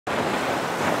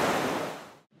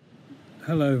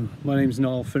Hello, my name is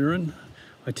Niall Finneran.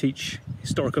 I teach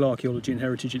historical archaeology and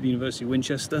heritage at the University of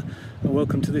Winchester, and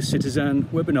welcome to this Citizen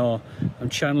webinar. I'm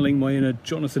channeling my inner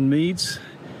Jonathan Meads,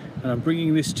 and I'm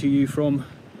bringing this to you from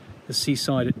the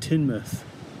seaside at Teignmouth.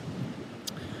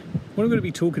 What I'm going to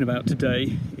be talking about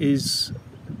today is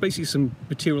basically some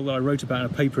material that I wrote about in a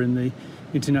paper in the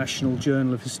International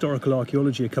Journal of Historical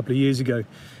Archaeology a couple of years ago,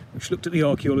 which looked at the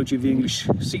archaeology of the English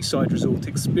seaside resort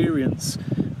experience.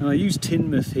 And I used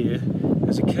Teignmouth here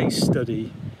as a case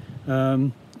study.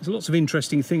 There's lots of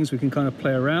interesting things we can kind of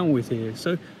play around with here.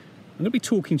 So I'm going to be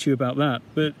talking to you about that.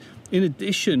 But in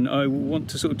addition, I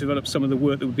want to sort of develop some of the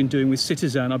work that we've been doing with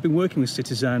Citizen. I've been working with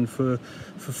Citizen for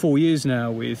 4 years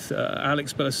now with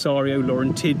Alex Belisario,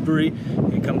 Lauren Tidbury.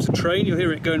 Here comes the train, you'll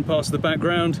hear it going past the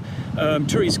background.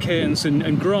 Therese Cairns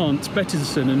and Grant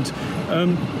Betterson.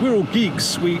 And we're all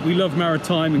geeks. We love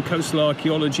maritime and coastal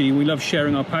archaeology, and we love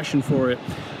sharing our passion for it.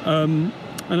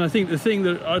 And I think the thing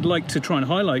that I'd like to try and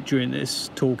highlight during this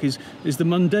talk is the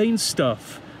mundane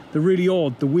stuff, the really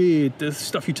odd, the weird, the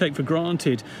stuff you take for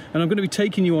granted. And I'm going to be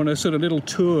taking you on a sort of little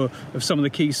tour of some of the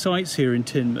key sites here in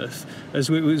Teignmouth as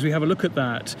we have a look at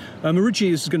that.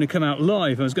 Originally this was going to come out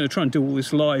live. I was going to try and do all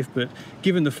this live, but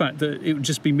given the fact that it would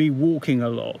just be me walking a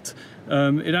lot,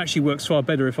 it actually works far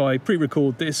better if I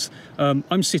pre-record this.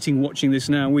 I'm sitting watching this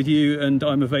now with you, and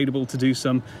I'm available to do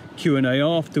some Q&A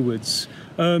afterwards.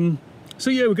 So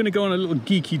yeah, we're going to go on a little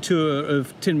geeky tour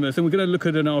of Teignmouth, and we're going to look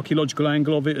at an archaeological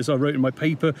angle of it, as I wrote in my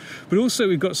paper, but also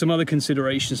we've got some other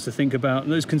considerations to think about,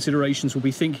 and those considerations will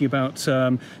be thinking about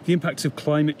the impacts of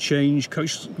climate change,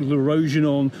 coastal erosion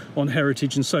on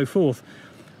heritage and so forth.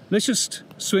 Let's just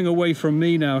swing away from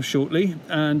me now shortly,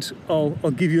 and I'll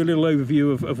give you a little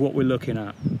overview of what we're looking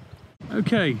at.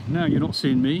 Okay, now you're not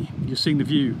seeing me, you're seeing the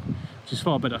view, which is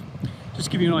far better. Just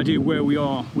to give you an idea of where we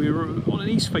are, we're on an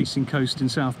east-facing coast in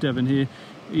South Devon here.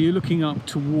 You're looking up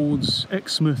towards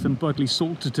Exmouth and Budleigh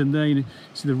Salterton there, you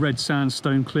see the red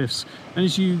sandstone cliffs. And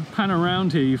as you pan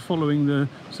around here, you're following the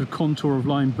sort of contour of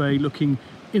Lyme Bay, looking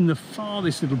in the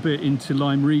farthest little bit into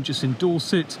Lyme Regis in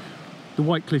Dorset. The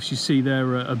white cliffs you see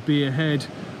there are Beer Head,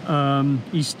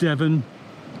 East Devon.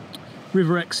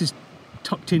 River Exe is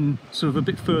tucked in sort of a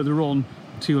bit further on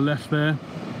to your left there.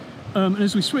 And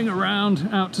as we swing around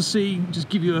out to sea, just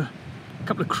give you a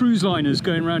couple of cruise liners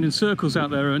going around in circles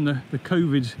out there and the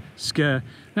COVID scare.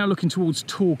 Now looking towards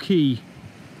Torquay,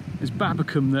 there's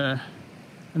Babbacombe there.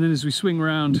 And then as we swing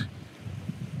around,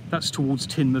 that's towards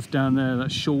Teignmouth down there,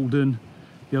 that's Shalden,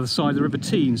 the other side of the River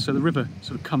Teign. So the river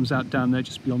sort of comes out down there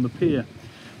just beyond the pier.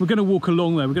 We're going to walk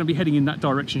along there, we're going to be heading in that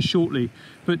direction shortly.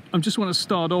 But I just want to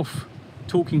start off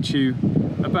talking to you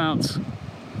about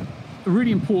a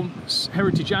really important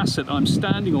heritage asset I'm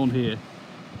standing on here,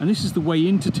 and this is the way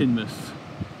into Teignmouth.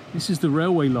 This is the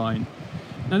railway line.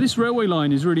 Now this railway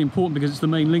line is really important because it's the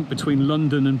main link between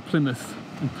London and Plymouth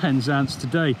and Penzance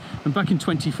today, and back in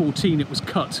 2014 it was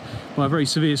cut by a very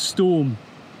severe storm.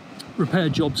 Repair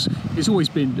jobs, it's always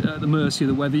been at the mercy of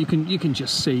the weather. You can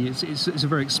just see it's a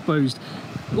very exposed.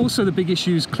 Also the big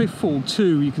issue is cliff fall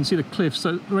too. You can see the cliffs,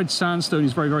 so the red sandstone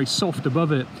is very, very soft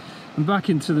above it. And back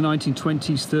into the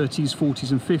 1920s, 30s,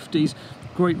 40s and 50s,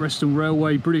 Great Western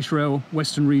Railway, British Rail,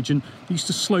 Western Region, used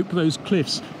to slope those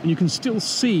cliffs, and you can still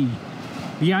see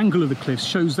the angle of the cliffs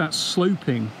shows that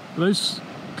sloping. Those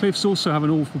cliffs also have an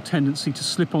awful tendency to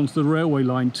slip onto the railway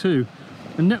line too.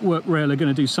 And Network Rail are going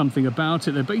to do something about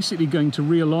it. They're basically going to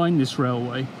realign this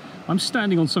railway. I'm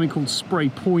standing on something called Spray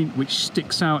Point, which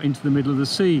sticks out into the middle of the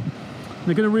sea.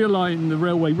 They're going to realign the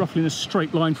railway roughly in a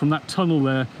straight line from that tunnel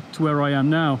there to where I am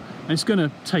now, and it's going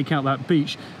to take out that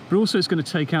beach, but also it's going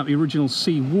to take out the original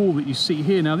sea wall that you see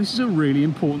here. Now this is a really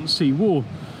important sea wall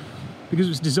because it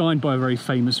was designed by a very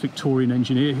famous Victorian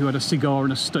engineer who had a cigar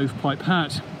and a stovepipe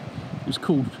hat. It was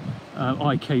called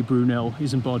I.K. Brunel,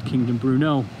 Isambard Kingdom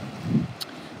Brunel.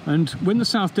 And when the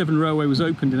South Devon Railway was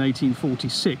opened in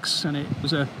 1846, and it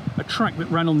was a track that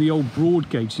ran on the old broad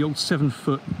gauge, the old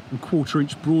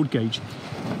 7-foot-and-1/4-inch broad gauge,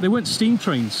 they weren't steam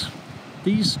trains.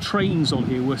 These trains on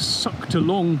here were sucked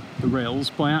along the rails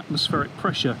by atmospheric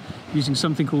pressure using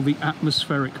something called the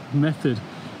atmospheric method.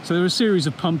 So there were a series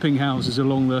of pumping houses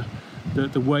along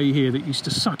the way here that used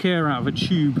to suck air out of a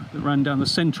tube that ran down the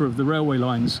centre of the railway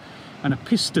lines, and a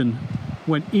piston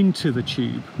went into the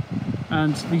tube.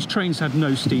 And these trains had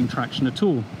no steam traction at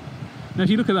all. Now if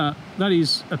you look at that, that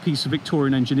is a piece of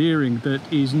Victorian engineering that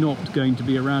is not going to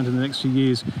be around in the next few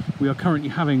years. We are currently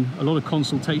having a lot of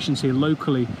consultations here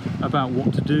locally about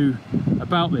what to do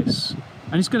about this.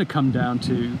 And it's going to come down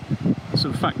to the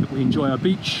sort of fact that we enjoy our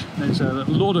beach. There's a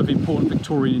lot of important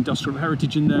Victorian industrial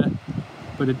heritage in there,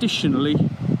 but additionally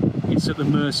it's at the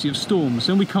mercy of storms,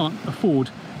 and we can't afford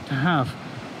to to have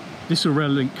this rail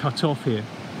link cut off here.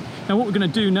 Now what we're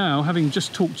going to do now, having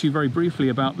just talked to you very briefly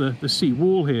about the sea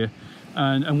wall here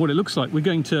and what it looks like, we're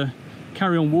going to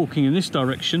carry on walking in this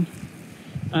direction,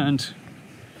 and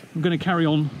I'm going to carry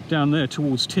on down there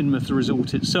towards Teignmouth, the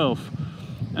resort itself.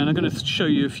 And I'm going to show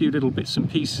you a few little bits and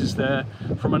pieces there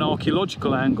from an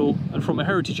archaeological angle and from a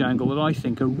heritage angle that I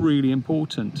think are really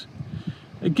important.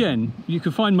 Again, you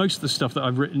can find most of the stuff that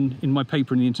I've written in my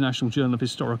paper in the International Journal of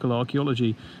Historical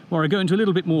Archaeology, where I go into a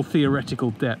little bit more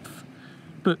theoretical depth.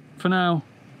 But for now,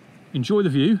 enjoy the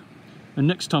view, and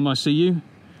next time I see you,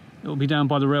 it'll be down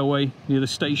by the railway near the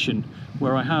station,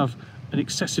 where I have an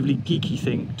excessively geeky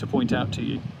thing to point out to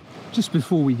you. Just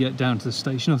before we get down to the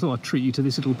station, I thought I'd treat you to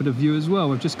this little bit of view as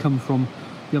well. I've just come from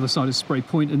the other side of Spray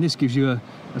Point, and this gives you a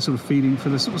sort of feeling for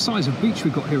the sort of size of beach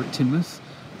we've got here at Teignmouth.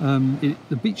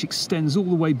 The beach extends all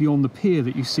the way beyond the pier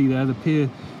that you see there, the pier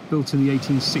built in the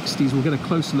 1860s. We'll get a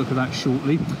closer look at that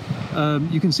shortly.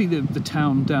 You can see the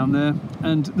town down there,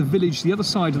 and the village, the other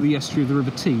side of the estuary of the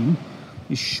River Teign,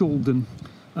 is Shalden.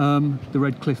 The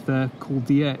red cliff there called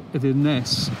the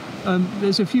Ness.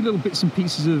 There's a few little bits and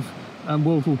pieces of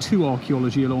World War II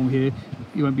archaeology along here.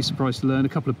 You won't be surprised to learn. A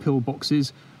couple of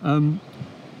pillboxes.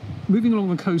 Moving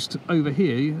along the coast over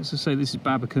here, as I say, this is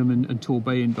Babbacombe and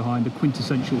Torbay in behind, a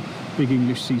quintessential big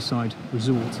English seaside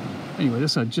resort. Anyway,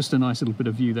 that's just a nice little bit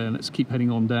of view there. Let's keep heading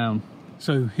on down.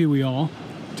 So here we are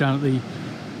down at the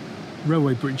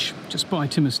railway bridge just by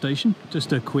Teignmouth station.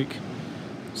 Just a quick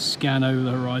scan over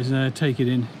the horizon there, take it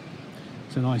in.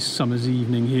 It's a nice summer's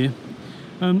evening here.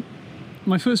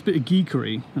 My first bit of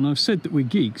geekery, and I've said that we're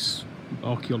geeks,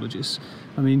 archaeologists.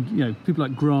 I mean, you know, people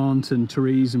like Grant and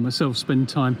Therese and myself spend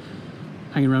time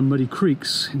hanging around muddy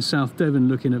creeks in South Devon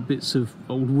looking at bits of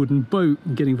old wooden boat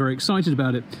and getting very excited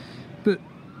about it. But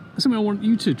something I want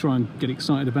you to try and get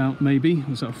excited about, maybe.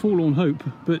 It's a forlorn hope,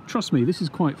 but trust me, this is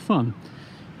quite fun.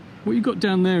 What you've got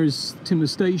down there is Teignmouth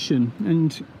Station,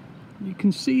 and you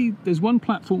can see there's one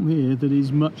platform here that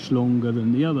is much longer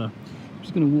than the other. I'm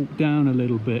just going to walk down a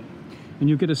little bit, and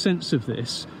you'll get a sense of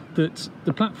this, that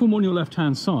the platform on your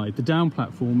left-hand side, the down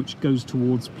platform, which goes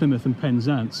towards Plymouth and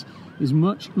Penzance, is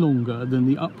much longer than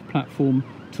the up platform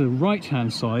to the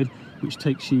right-hand side, which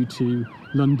takes you to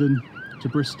London, to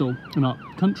Bristol and up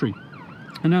country.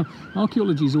 And now,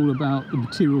 archaeology is all about the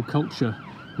material culture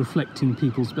reflecting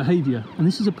people's behaviour, and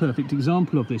this is a perfect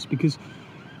example of this, because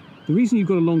the reason you've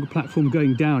got a longer platform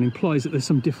going down implies that there's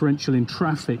some differential in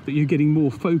traffic, that you're getting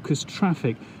more focused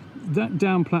traffic. That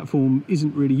down platform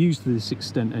isn't really used to this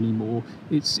extent anymore.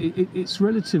 It's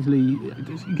relatively,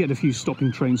 you get a few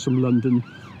stopping trains from London,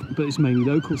 but it's mainly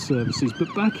local services.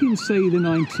 But back in, say, the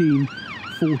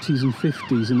 1940s and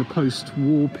 50s, in the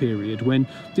post-war period, when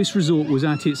this resort was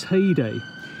at its heyday,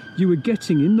 you were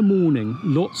getting, in the morning,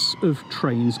 lots of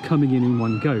trains coming in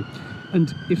one go.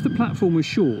 And if the platform was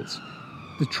short,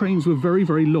 the trains were very,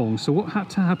 very long. So what had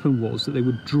to happen was that they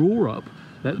would draw up,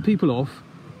 let the people off,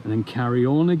 and then carry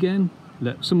on again,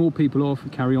 let some more people off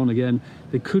and carry on again.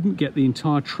 They couldn't get the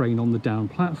entire train on the down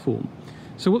platform.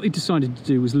 So what they decided to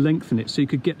do was lengthen it so you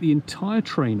could get the entire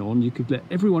train on, you could let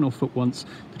everyone off at once,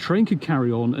 the train could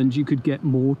carry on, and you could get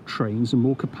more trains and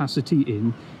more capacity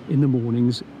in the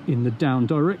mornings in the down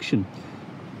direction.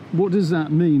 What does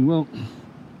that mean? Well,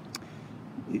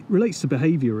 it relates to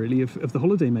behaviour really of the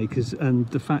holiday makers, and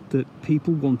the fact that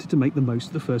people wanted to make the most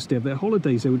of the first day of their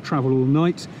holidays. They would travel all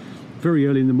night, very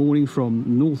early in the morning from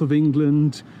north of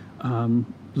England,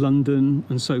 London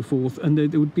and so forth, and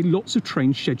there would be lots of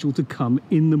trains scheduled to come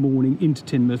in the morning into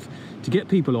Teignmouth to get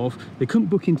people off. They couldn't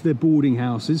book into their boarding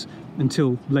houses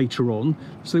until later on,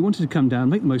 so they wanted to come down,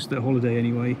 make the most of their holiday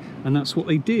anyway, and that's what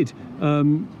they did.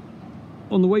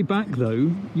 On the way back though,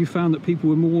 you found that people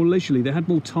were more leisurely. They had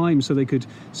more time, so they could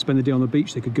spend the day on the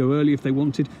beach, they could go early if they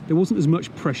wanted. There wasn't as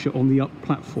much pressure on the up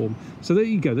platform. So there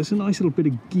you go, that's a nice little bit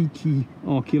of geeky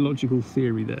archaeological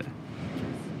theory there.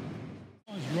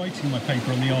 I was writing my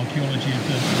paper on the archaeology of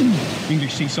the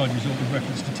English Seaside resort with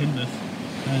reference to Teignmouth,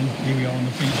 and here we are on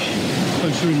the beach,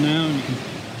 closer in now, and you can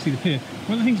see the pier.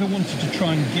 One of the things I wanted to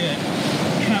try and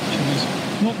capture was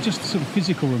not just the sort of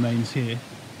physical remains here,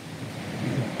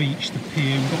 the beach, the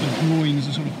pier. We've got the drawings,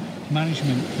 the sort of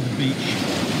management for the beach,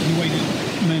 the way that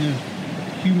men of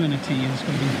humanity has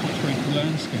kind of incorporated the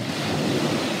landscape.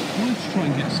 I wanted to try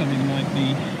and get something like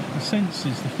the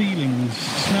senses, the feelings,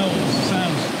 smells, the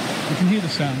sounds. You can hear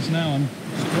the sounds now. I'm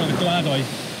rather glad I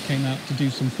came out to do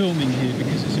some filming here,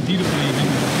 because it's a beautiful evening,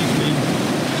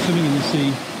 swimming in the sea.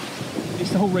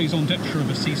 It's the whole raison d'etre of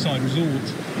a seaside resort.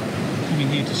 Coming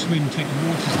here to swim, take the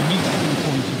waters, the meeting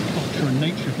point of culture and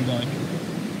nature, if you like.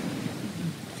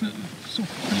 Sort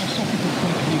of philosophical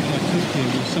point of view that I took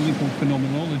here was something called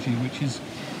phenomenology, which is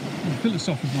a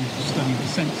philosophical study of the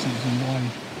senses and why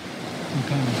we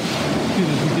kind of feel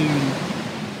as we do and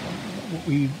what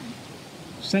we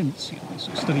sense,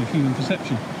 sort of study of human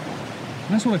perception. And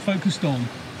that's what I focused on.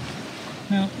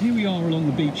 Now, here we are along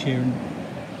the beach here, and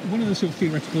one of the sort of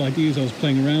theoretical ideas I was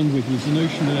playing around with was the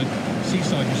notion that a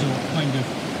seaside resort kind of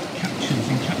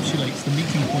encapsulates the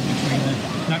meeting point between the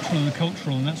natural and the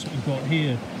cultural, and that's what we've got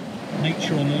here.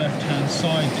 Nature on the left-hand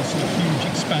side, this sort of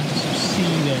huge expanse of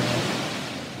sea there,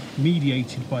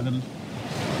 mediated by the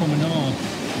promenade.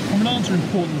 Promenades are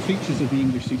important features of the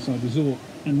English seaside resort,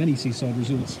 and many seaside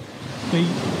resorts. They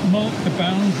mark the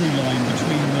boundary line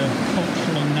between the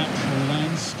cultural and natural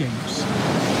landscapes.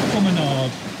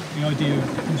 Promenade, the idea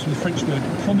comes from the French word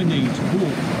promener, to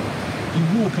walk.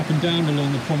 You walk up and down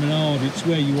along the promenade, it's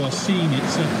where you are seen,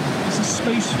 it's a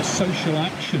space for social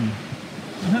action.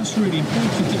 And that's really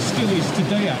important, it still is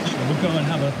today actually. We'll go and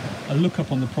have a look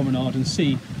up on the promenade and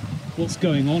see what's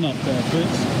going on up there. But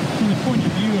from the point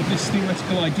of view of this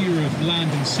theoretical idea of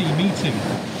land and sea meeting,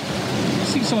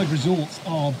 seaside resorts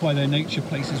are by their nature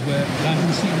places where land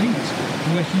and sea meet,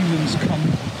 and where humans come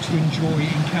to enjoy,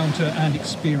 encounter and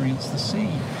experience the sea,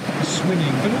 the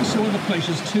swimming, but also other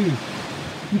pleasures too.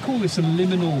 We call this a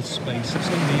liminal space, it's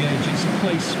on the edge, it's a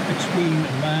place between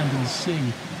land and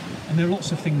sea. And there are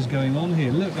lots of things going on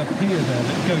here. Look, a pier there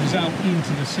that goes out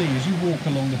into the sea. As you walk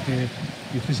along the pier,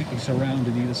 you're physically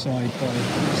surrounded either side by the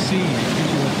sea. It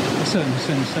gives you a certain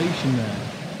sensation there.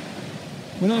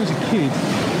 When I was a kid,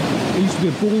 there used to be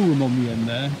a ballroom on the end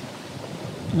there.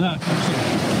 And that sort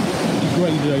of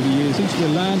degraded over years into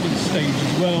a landing stage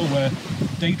as well, where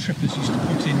day trippers used to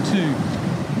put in too.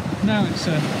 Now it's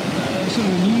a sort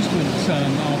of amusement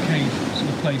arcade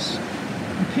sort of place.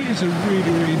 And piers are really,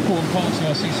 really important parts of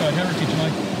our seaside heritage, and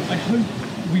I hope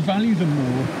we value them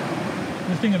more.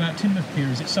 The thing about Teignmouth Pier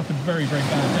is it suffered very, very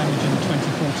bad damage in the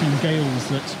 2014 gales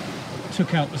that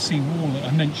took out the sea wall that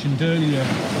I mentioned earlier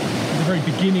at the very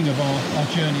beginning of our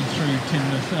journey through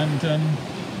Teignmouth. And,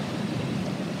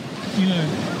 you know,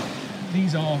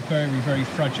 these are very, very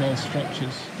fragile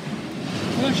structures.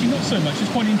 Well, actually not so much.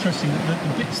 It's quite interesting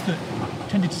that the bits that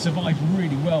tended to survive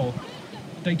really well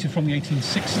dated from the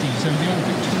 1860s, so the old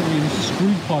Victorian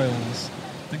screw piles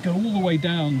that go all the way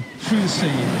down through the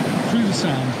sea, through the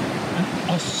sand, and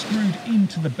are screwed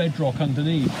into the bedrock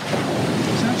underneath.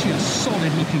 It's actually a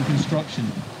solid looking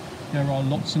construction. There are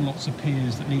lots and lots of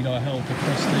piers that need our help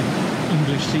across the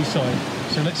English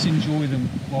seaside, so let's enjoy them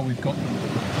while we've got them.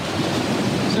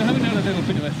 So having had a little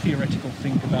bit of a theoretical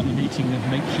think about the meeting of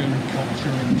nature and culture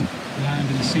and land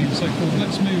and sea and so forth,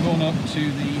 let's move on up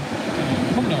to the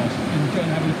promenade and go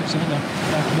and have a look at some of the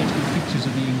archaeological features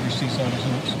of the English seaside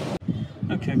resorts.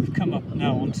 Okay, we've come up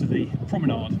now onto the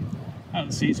promenade. Out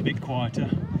at sea it's a bit quieter,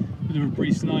 a bit of a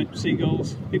breeze tonight,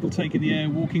 seagulls, people taking the air,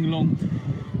 walking along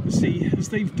the sea as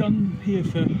they've done here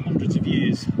for hundreds of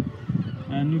years.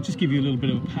 And we'll just give you a little bit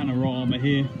of a panorama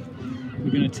here.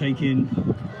 We're going to take in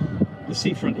the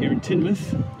seafront here in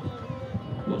Teignmouth.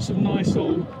 Lots of nice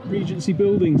old Regency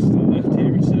buildings to the left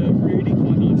here. It's a really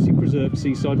quite nicely preserved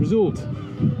seaside resort.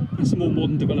 There's some more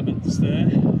modern developments there,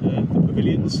 the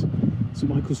pavilions, St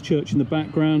Michael's Church in the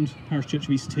background, Parish Church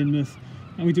of East Teignmouth,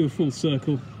 and we do a full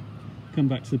circle, come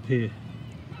back to the pier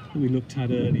that we looked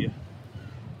at earlier.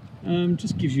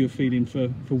 Just gives you a feeling for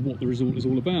what the resort is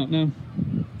all about. Now,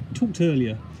 I talked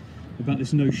earlier about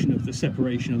this notion of the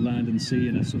separation of land and sea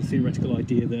and a sort of theoretical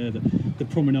idea there, the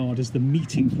promenade as the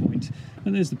meeting point.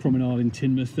 And there's the promenade in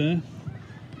Teignmouth there.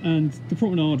 And the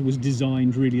promenade was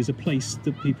designed really as a place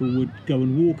that people would go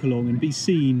and walk along and be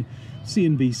seen, see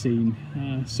and be seen.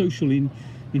 Social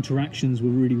interactions were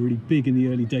really, really big in the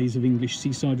early days of English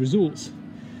seaside resorts.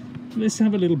 Let's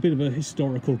have a little bit of a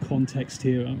historical context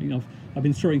here. I mean, I've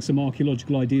been throwing some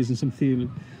archaeological ideas and some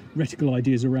theoretical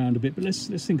ideas around a bit, but let's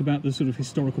think about the sort of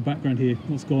historical background here,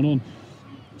 what's gone on.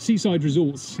 Seaside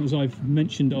resorts, as I've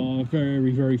mentioned, are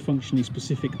very, very functionally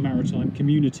specific maritime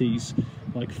communities,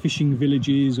 like fishing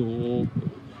villages or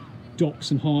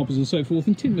docks and harbours and so forth,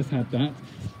 and Teignmouth had that.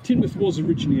 Teignmouth was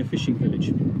originally a fishing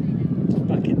village.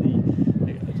 Back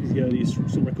in the earliest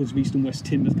sort of records of East and West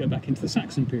Teignmouth go back into the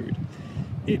Saxon period.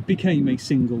 It became a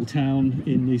single town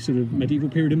in the sort of medieval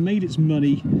period and made its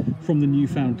money from the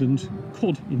Newfoundland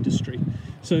cod industry.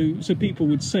 So people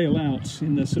would sail out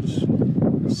in the sort of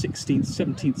 16th,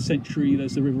 17th century.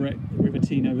 There's the River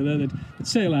Teign over there. They'd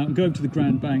sail out and go to the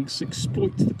Grand Banks,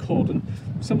 exploit the cod, and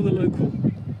some of the local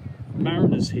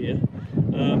mariners here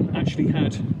actually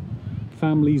had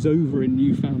families over in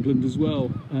Newfoundland as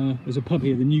well. There's a pub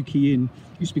here, the New Quay Inn,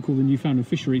 used to be called the Newfoundland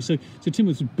Fishery. So Teignmouth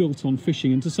was built on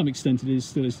fishing, and to some extent it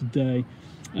still is today.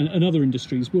 and other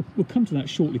industries. We'll come to that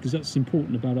shortly because that's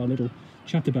important about our little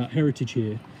chat about heritage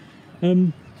here.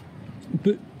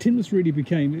 But Teignmouth really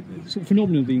became sort of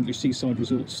phenomenon of the English seaside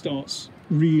resort starts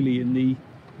really in the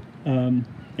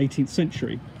 18th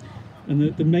century,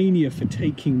 and the mania for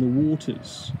taking the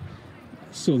waters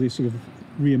saw this sort of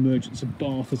re-emergence of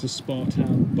Bath as a spa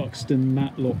town, Buxton,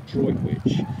 Matlock,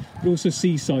 Droitwich, but also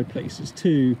seaside places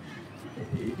too.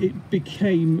 It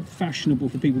became fashionable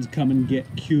for people to come and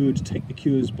get cured, take the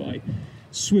cures by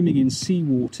swimming in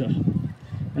seawater,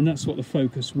 and that's what the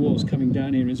focus was coming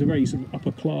down here. It was a very sort of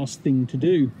upper class thing to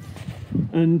do,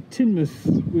 and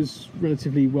Teignmouth was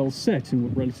relatively well set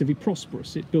and relatively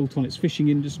prosperous. It built on its fishing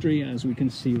industry, as we can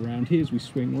see around here as we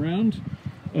swing around.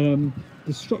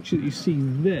 The structure that you see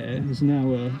there is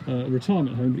now a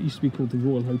retirement home, but it used to be called the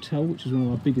Royal Hotel, which is one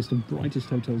of our biggest and brightest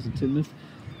hotels in Teignmouth.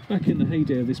 Back in the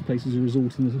heyday of this place as a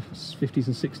resort in the 50s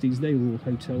and 60s, they were all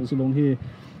hotels along here.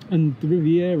 And the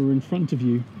Riviera in front of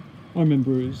you, I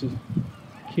remember as a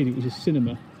kid it was a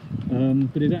cinema,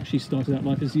 but it actually started out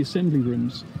life as the assembly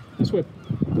rooms. That's where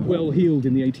the well-heeled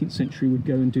in the 18th century would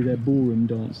go and do their ballroom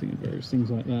dancing and various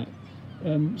things like that.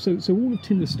 So all of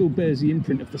Teignmouth still bears the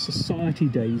imprint of the society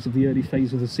days of the early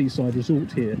phase of the seaside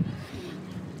resort here.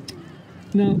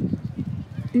 Now,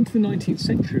 into the 19th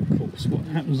century, of course, what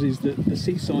happens is that the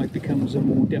seaside becomes a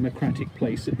more democratic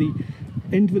place. At the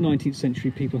end of the 19th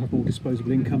century, people have more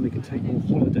disposable income, they can take more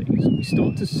holidays, and we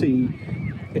start to see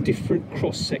a different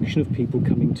cross-section of people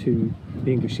coming to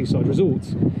the English seaside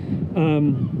resorts.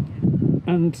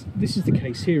 And this is the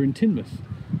case here in Teignmouth.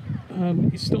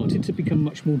 It started to become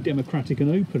much more democratic and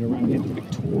open around the end of the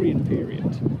Victorian period.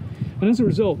 And as a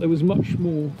result, there was much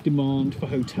more demand for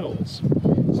hotels.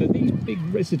 So these big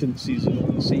residences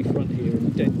along the seafront here in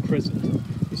the Den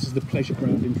Crescent, this is the pleasure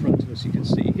ground in front of us, you can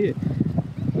see here,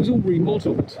 it was all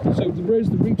remodelled. So whereas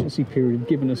the Regency period had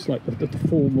given us like the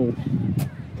formal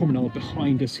promenade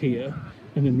behind us here,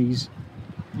 and then these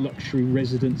luxury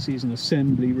residences and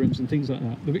assembly rooms and things like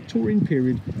that, the Victorian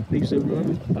period leaves a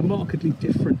markedly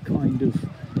different kind of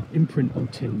imprint on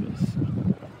Teignmouth.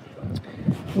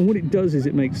 And what it does is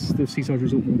it makes the seaside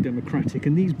resort more democratic,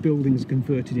 and these buildings are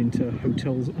converted into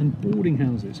hotels and boarding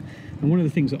houses. And one of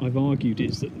the things that I've argued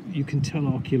is that you can tell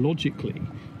archaeologically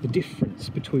the difference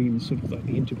between sort of like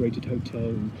the integrated hotel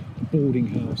and the boarding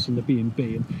house and the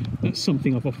B&B, and that's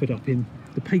something I've offered up in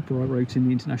the paper I wrote in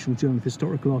the International Journal of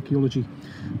Historical Archaeology,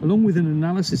 along with an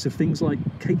analysis of things like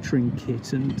catering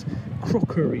kit and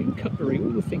crockery and cutlery, all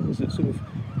the things that sort of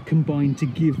combine to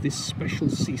give this special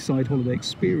seaside holiday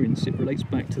experience. It relates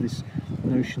back to this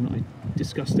notion that I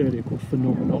discussed earlier called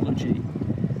phenomenology,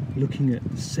 looking at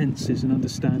the senses and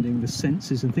understanding the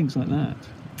senses and things like that.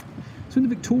 So in the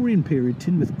Victorian period,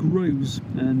 Teignmouth grows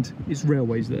and its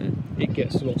railways there. It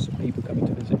gets lots of people coming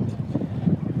to visit.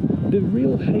 The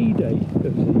real heyday of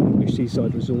the English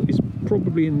seaside resort is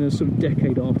probably in the sort of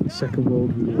decade after the Second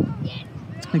World War.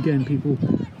 Again, people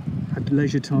had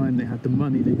leisure time, they had the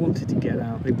money, they wanted to get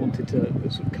out, they wanted to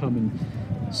sort of come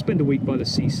and spend a week by the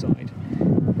seaside.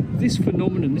 This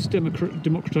phenomenon, this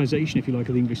democratisation, if you like,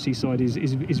 of the English seaside is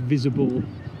visible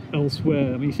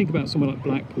elsewhere. I mean, you think about somewhere like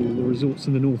Blackpool, the resorts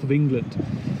in the north of England.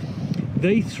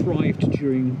 They thrived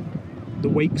during the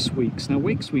Wakes Weeks. Now,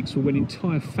 Wakes Weeks were when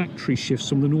entire factory shifts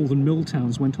from the northern mill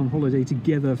towns went on holiday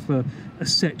together for a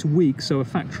set week, so a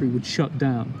factory would shut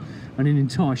down, and an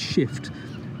entire shift,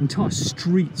 entire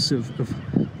streets of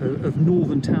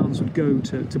northern towns would go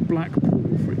to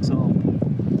Blackpool, for example.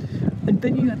 And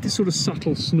then you had this sort of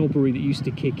subtle snobbery that used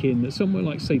to kick in, that somewhere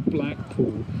like, say,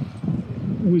 Blackpool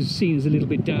was seen as a little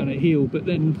bit down at heel, but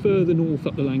then further north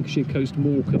up the Lancashire coast,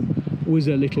 Morecambe was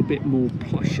a little bit more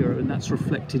plusher, and that's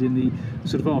reflected in the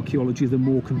sort of archaeology of the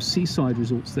Morecambe seaside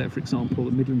resorts there, for example,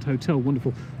 the Midland Hotel,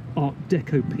 wonderful Art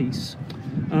Deco piece.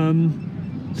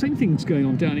 Same thing's going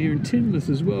on down here in Teignmouth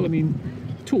as well. I mean,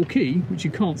 Torquay, which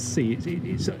you can't see,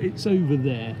 it's over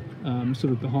there,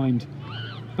 sort of behind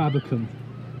Babbacombe,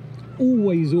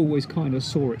 always kind of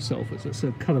saw itself as a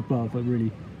sort of cut above a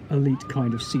really elite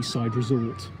kind of seaside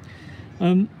resort.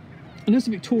 And as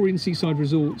the Victorian seaside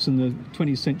resorts and the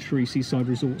 20th century seaside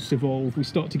resorts evolve, we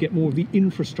start to get more of the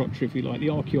infrastructure, if you like, the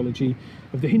archaeology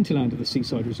of the hinterland of the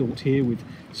seaside resort here, with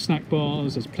snack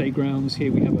bars, there's playgrounds.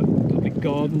 Here we have a public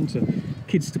garden for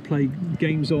kids to play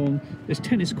games on. There's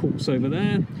tennis courts over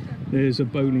there. There's a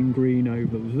bowling green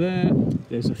over there.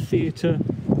 There's a theatre,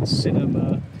 a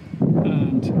cinema,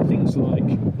 and things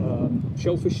like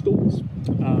shellfish stalls,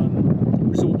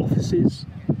 resort offices,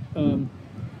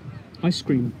 ice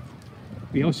cream.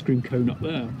 The ice cream cone up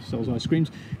there sells ice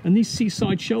creams, and these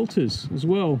seaside shelters as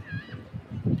well.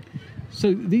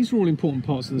 So these are all important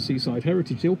parts of the Seaside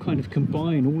Heritage. They all kind of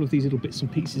combine, all of these little bits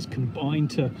and pieces combine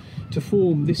to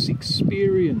form this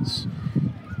experience.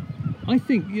 I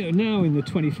think, you know, now in the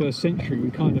 21st century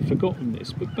we've kind of forgotten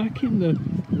this, but back in the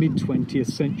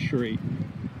mid-20th century,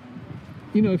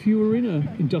 you know, if you were in an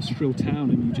industrial town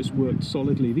and you just worked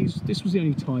solidly, this was the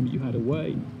only time you had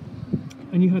away.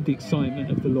 And you had the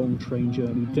excitement of the long train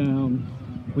journey down.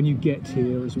 When you get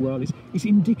here as well, it's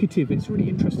indicative. It's really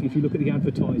interesting if you look at the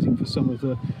advertising for some of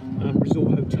the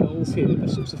resort hotels here, the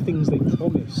sorts of things they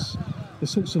promise, the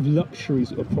sorts of luxuries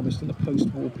that were promised in the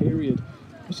post-war period.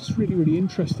 It's just really, really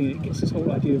interesting. It gets this whole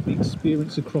idea of the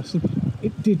experience across them.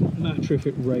 It didn't matter if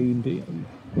it rained.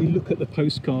 We look at the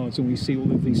postcards and we see all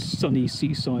of these sunny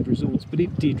seaside resorts, but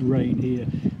it did rain here.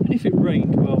 And if it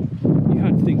rained, well, you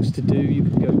had things to do. You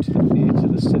could go to the theatre,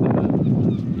 the cinema,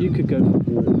 you could go for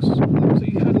walks. So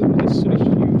you had all this sort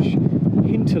of huge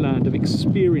hinterland of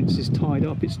experiences tied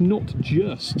up. It's not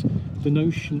just the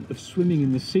notion of swimming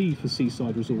in the sea for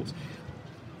seaside resorts.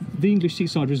 The English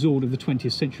seaside resort of the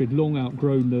 20th century had long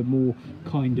outgrown the more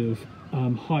kind of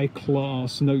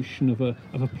high-class notion of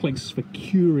a place for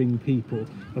curing people,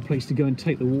 a place to go and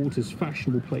take the waters,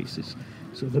 fashionable places.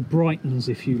 So the Brightons,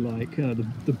 if you like,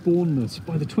 the Bournemouths.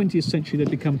 By the 20th century,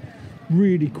 they'd become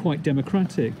really quite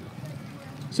democratic.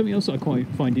 Something else I quite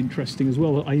find interesting as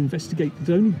well, that I investigated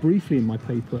only briefly in my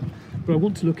paper, but I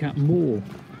want to look at more.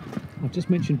 I've just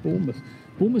mentioned Bournemouth.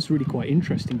 Bournemouth's really quite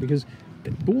interesting because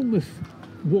Bournemouth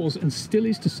was, and still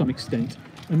is to some extent,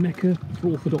 a mecca for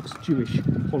Orthodox Jewish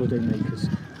holidaymakers.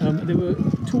 There were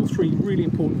 2 or 3 really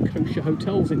important kosher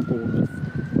hotels in Bournemouth.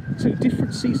 So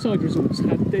different seaside resorts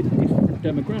had their different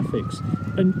demographics,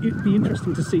 and it'd be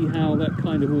interesting to see how that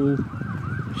kind of all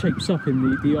shapes up in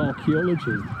the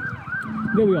archaeology.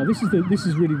 There we are. This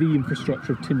is really the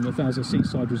infrastructure of Teignmouth as a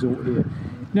seaside resort here.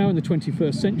 Now in the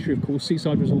 21st century, of course,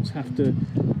 seaside resorts have to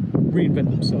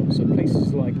reinvent themselves. So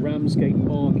places like Ramsgate,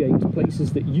 Margate,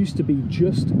 places that used to be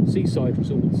just seaside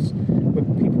resorts, where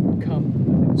people would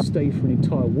come and stay for an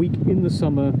entire week in the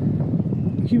summer.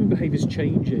 Human behaviour is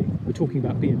changing. We're talking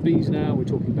about B&Bs now, we're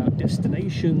talking about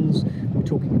destinations, we're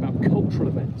talking about cultural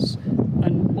events.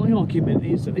 And my argument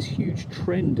is that this huge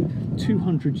trend,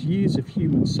 200 years of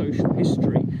human social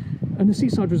history, and the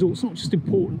seaside resort's not just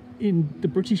important in the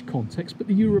British context, but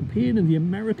the European and the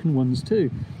American ones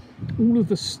too. All of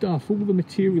the stuff, all the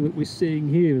material that we're seeing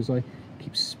here, as I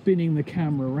keep spinning the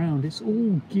camera around, it's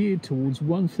all geared towards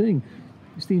one thing.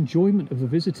 It's the enjoyment of the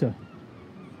visitor.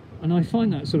 And I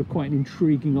find that sort of quite an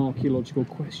intriguing archaeological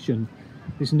question,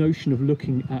 this notion of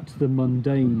looking at the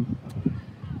mundane.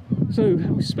 So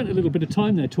we spent a little bit of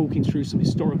time there talking through some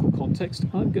historical context.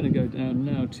 I'm going to go down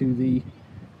now to the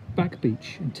back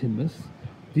beach in Teignmouth,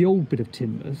 the old bit of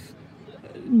Teignmouth,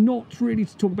 not really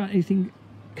to talk about anything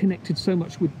connected so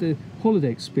much with the holiday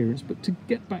experience, but to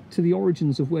get back to the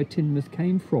origins of where Teignmouth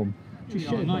came from. Just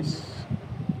a nice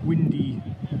windy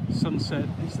sunset.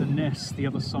 It's the Ness, the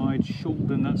other side,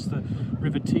 Shaldon, that's the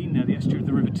River Teign there, the estuary of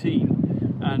the River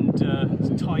Teign, and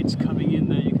the tide's coming in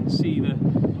there. You can see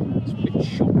it's a bit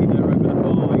choppy there over the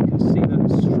bar. You can see the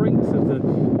strength of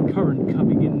the current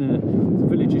coming in there. The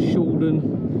village of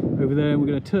Shaldon over there, and we're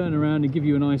going to turn around and give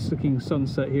you a nice looking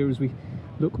sunset here as we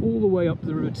look all the way up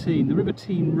the River Teign. The River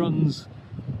Teign runs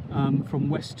from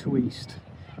west to east.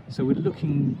 So we're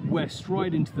looking west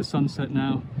right into the sunset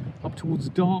now, up towards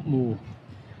Dartmoor.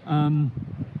 And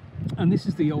this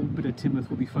is the old bit of Teignmouth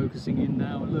we'll be focusing in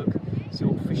now. Look, it's the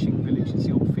old fishing village, it's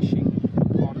the old fishing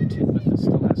part of Teignmouth that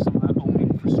still has some of that old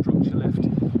infrastructure left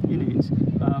in it.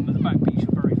 And the back beach,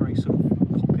 a very, very sort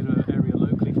of popular area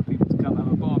locally for people to come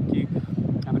have a barbecue,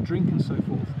 have a drink and so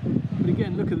forth. But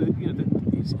again, look at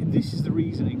this is the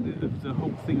reasoning of the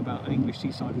whole thing about an English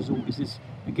seaside resort, is this,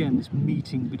 again, this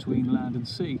meeting between land and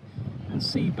sea. And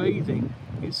sea bathing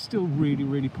is still really,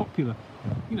 really popular.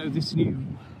 You know, this new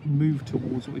move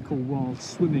towards what we call wild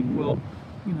swimming, well,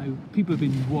 you know, people have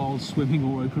been wild swimming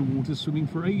or open water swimming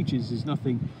for ages. There's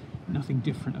nothing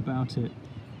different about it.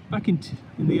 Back in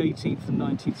the 18th and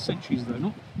 19th centuries, though,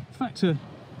 not. In fact,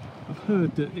 I've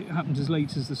heard that it happened as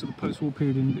late as the sort of post-war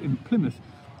period in Plymouth.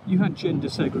 You had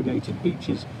gender-segregated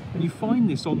beaches, and you find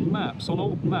this on maps. On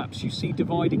old maps, you see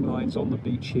dividing lines on the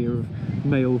beach here of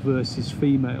male versus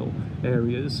female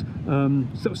areas. So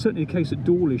that was certainly the case at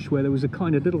Dawlish, where there was a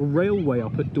kind of little railway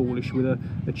up at Dawlish with a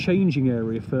changing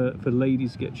area for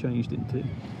ladies to get changed into.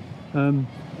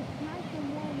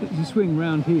 If you swing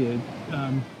round here,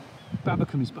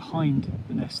 Babbacombe is behind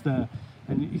the Ness there.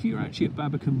 And if you're actually at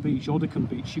Babbacombe Beach, Oddicombe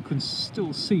Beach, you can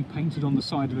still see painted on the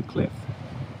side of the cliff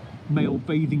male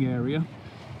bathing area.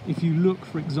 If you look,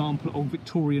 for example, at old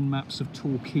Victorian maps of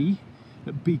Torquay,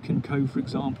 at Beacon Cove, for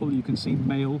example, you can see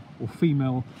male or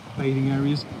female bathing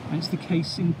areas, and it's the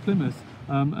case in Plymouth.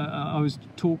 I was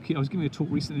giving a talk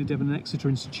recently at Devon and Exeter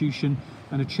Institution,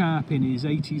 and a chap in his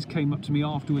 80s came up to me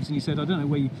afterwards and he said, I don't know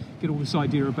where you get all this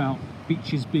idea about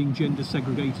beaches being gender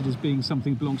segregated as being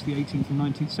something that belongs to the 18th and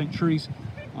 19th centuries.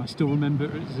 I still remember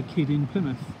it as a kid in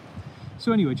Plymouth.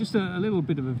 So anyway, just a little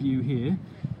bit of a view here,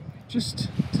 just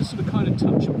to sort of kind of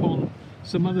touch upon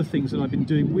some other things that I've been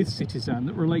doing with Citizen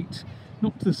that relate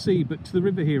not to the sea but to the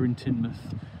river here in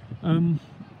Teignmouth.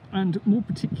 And more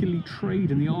particularly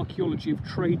trade and the archaeology of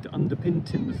trade that underpinned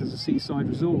Teignmouth as a seaside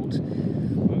resort.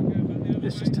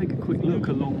 Let's just take a quick look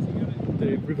along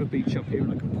the river beach up here,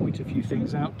 and I can point a few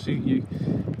things out to you.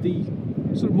 The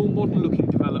sort of more modern looking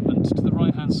development to the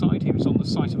right hand side here is on the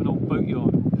site of an old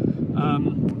boatyard.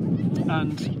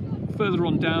 And further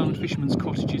on down, fishermen's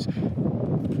cottages.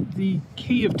 The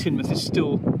quay of Teignmouth is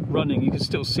still running, you can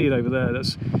still see it over there.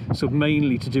 That's sort of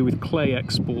mainly to do with clay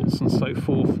exports and so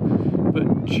forth.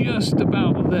 But just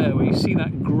about there, where you see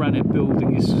that granite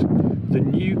building, is the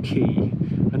new quay.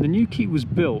 And the new quay was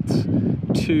built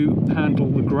to handle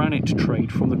the granite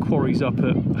trade from the quarries up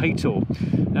at Haytor.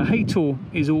 Now Haytor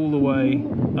is all the way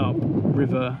up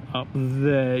river up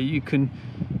there. You can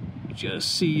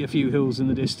just see a few hills in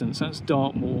the distance. That's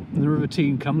Dartmoor, and the River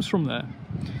Teign comes from there.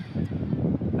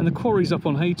 And the quarries up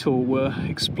on Haytor were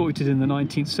exploited in the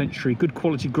 19th century. Good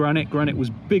quality granite. Granite was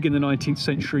big in the 19th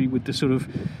century with the sort of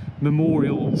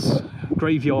memorials,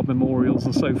 graveyard memorials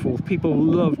and so forth. People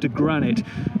loved the granite.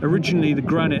 Originally the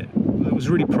granite that was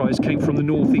really prized came from the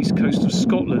northeast coast of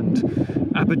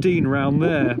Scotland, Aberdeen around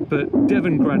there, but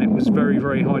Devon granite was very,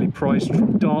 very highly prized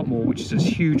from Dartmoor, which is this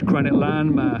huge granite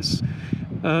landmass.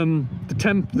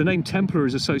 The name Templar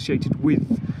is associated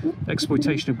with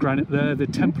exploitation of granite there. The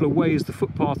Templar Way is the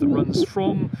footpath that runs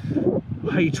from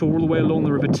Haytor all the way along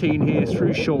the River Teign here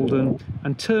through Sholden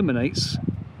and terminates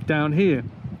down here.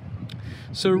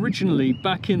 So originally,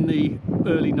 back in the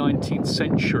early 19th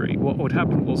century, what would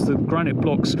happen was the granite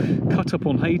blocks cut up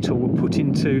on Haytor were put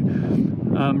into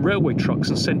railway trucks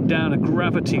and sent down a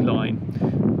gravity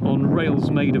line on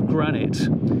rails made of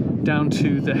granite down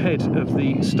to the head of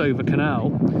the Stover Canal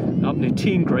up near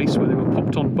Teigngrace, where they were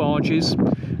popped on barges,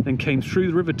 then came through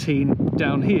the River Teign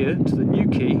down here to the new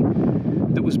quay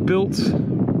that was built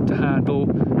to handle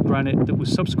granite that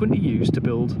was subsequently used to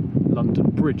build London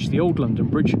Bridge, the old London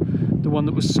Bridge, the one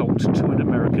that was sold to an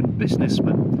American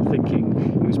businessman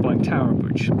thinking he was buying Tower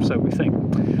Bridge, so we think.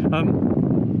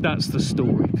 That's the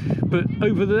story. But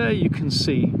over there you can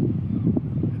see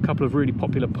a couple of really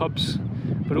popular pubs,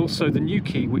 but also the new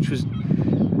quay, which was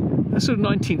a sort of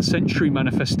 19th century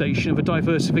manifestation of a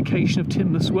diversification of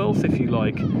Teignmouth's wealth, if you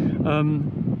like.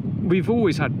 We've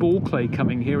always had ball clay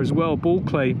coming here as well. Ball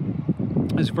clay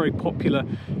is a very popular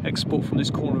export from this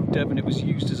corner of Devon. It was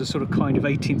used as a sort of kind of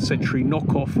 18th century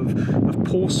knockoff of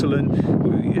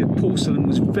porcelain. Porcelain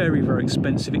was very, very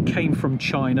expensive. It came from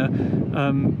China.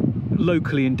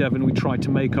 Locally in Devon we tried to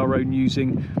make our own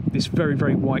using this very,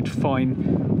 very white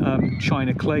fine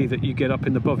China clay that you get up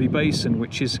in the Bovey Basin,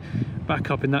 which is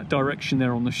back up in that direction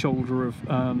there on the shoulder of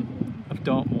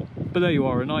Dartmoor. But there you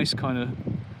are, a nice kind of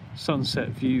sunset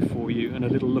view for you and a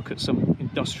little look at some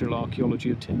industrial archaeology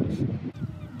of Teignmouth.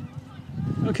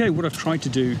 Okay, what I've tried to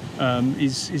do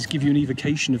is give you an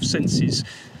evocation of senses,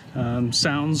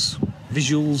 sounds,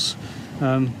 visuals.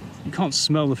 You can't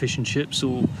smell the fish and chips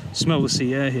or smell the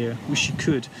sea air here. Wish you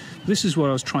could. This is what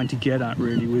I was trying to get at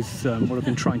really with what I've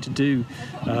been trying to do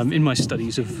in my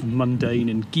studies of mundane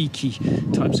and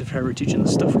geeky types of heritage and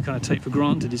the stuff we kind of take for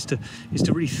granted, is to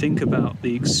really think about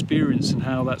the experience and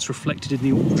how that's reflected in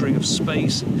the ordering of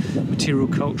space and material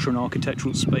culture and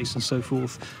architectural space and so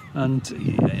forth. And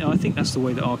I think that's the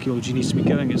way that archaeology needs to be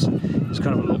going. It's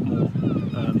kind of a lot more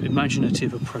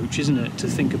imaginative approach, isn't it, to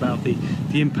think about the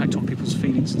impact on people's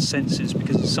feelings and senses,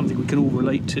 because it's something we can all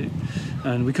relate to,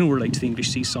 and we can all relate to the English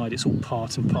seaside. It's all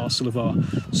part and parcel of our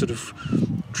sort of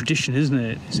tradition, isn't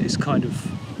it? It's kind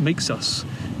of makes us,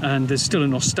 and there's still a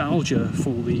nostalgia for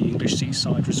the English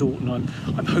seaside resort, and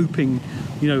I'm hoping,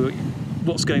 you know,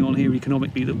 what's going on here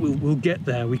economically, that we'll get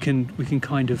there. We can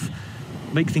kind of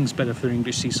make things better for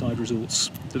English seaside resorts,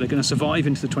 that they're going to survive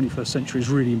into the 21st century as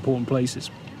really important places.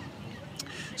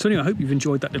 So anyway, I hope you've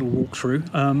enjoyed that little walkthrough.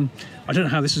 I don't know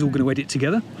how this is all going to edit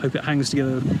together. I hope it hangs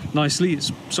together nicely.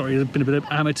 Sorry, it's been a bit of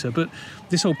amateur, but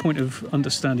this whole point of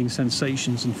understanding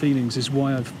sensations and feelings is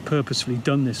why I've purposefully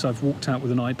done this. I've walked out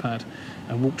with an iPad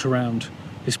and walked around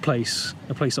this place,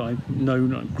 a place I've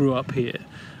known, I grew up here.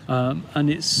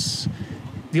 And it's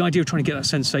the idea of trying to get that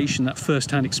sensation, that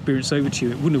first-hand experience over to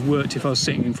you. It wouldn't have worked if I was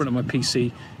sitting in front of my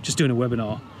PC just doing a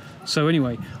webinar. So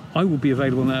anyway, I will be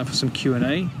available now for some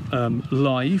Q&A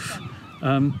live.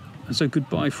 And so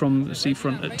goodbye from the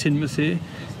seafront at Teignmouth here.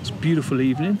 It's a beautiful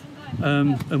evening.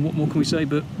 And what more can we say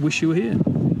but wish you were here.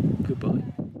 Goodbye.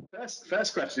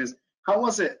 First question is, how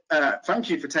was it? Thank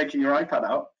you for taking your iPad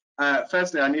out.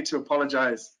 Firstly, I need to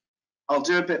apologise. I'll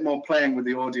do a bit more playing with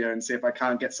the audio and see if I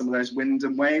can't get some of those wind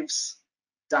and waves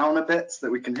down a bit so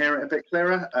that we can hear it a bit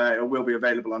clearer. It will be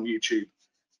available on YouTube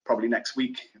probably next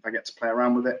week if I get to play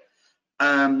around with it.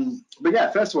 But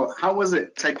yeah, first of all, how was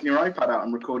it taking your iPad out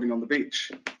and recording on the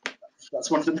beach? That's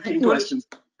one of the main questions.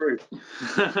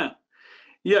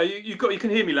 Yeah, you can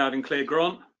hear me loud and clear,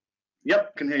 Grant?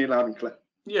 Yep, can hear you loud and clear.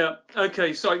 Yeah,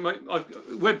 okay, sorry, my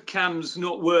webcam's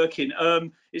not working.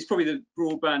 It's probably the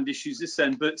broadband issues this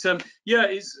end, but yeah,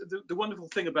 it's the wonderful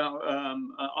thing about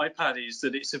iPad is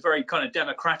that it's a very kind of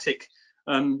democratic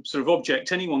sort of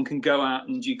object. Anyone can go out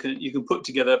and you can put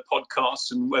together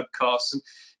podcasts and webcasts. And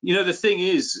you know, the thing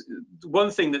is, one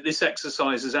thing that this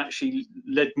exercise has actually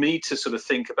led me to sort of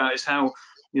think about is how,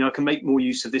 you know, I can make more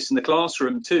use of this in the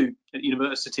classroom too, at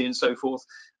university and so forth.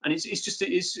 And it's just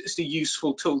a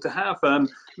useful tool to have. I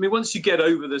mean, once you get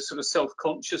over the sort of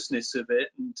self-consciousness of it,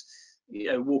 and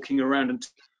you know, walking around and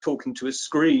talking to a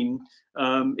screen,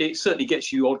 it certainly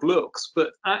gets you odd looks.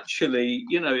 But actually,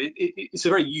 you know, it's a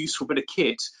very useful bit of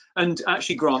kit. And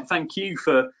actually, Grant, thank you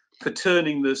for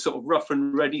turning the sort of rough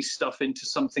and ready stuff into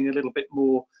something a little bit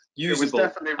more usable. It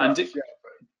was definitely rough, yeah.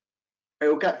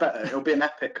 It'll get better. It'll be an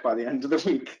epic by the end of the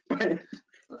week.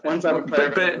 Once I have a play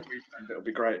over the weekend, it'll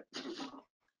be great.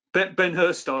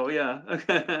 Ben-Hur style, yeah.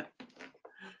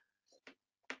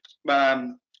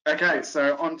 Okay,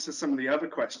 so on to some of the other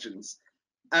questions.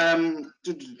 Okay,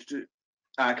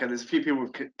 there's a few people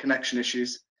with connection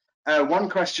issues. One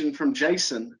question from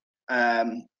Jason.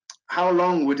 How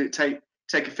long would it take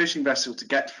a fishing vessel to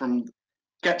get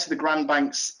to the Grand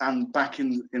Banks and back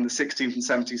in the 16th and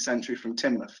 17th century from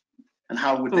Teignmouth? And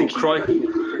how would they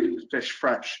keep fish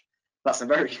fresh? That's a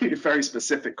very, very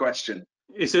specific question.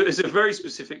 It's a very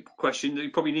specific question that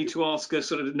you probably need to ask a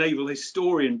sort of naval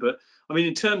historian. But I mean,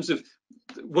 in terms of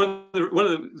one of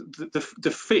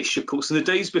the fish, of course, in the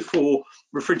days before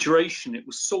refrigeration, it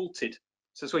was salted.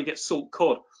 So that's why you get salt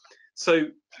cod. So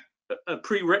a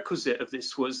prerequisite of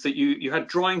this was that you had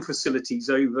drying facilities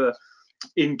over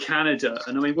in Canada.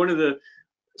 And I mean, one of the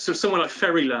so somewhere like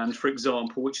Ferryland, for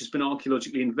example, which has been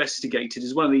archaeologically investigated,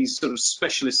 is one of these sort of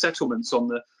specialist settlements on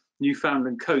the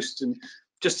Newfoundland coast. And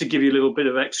just to give you a little bit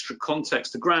of extra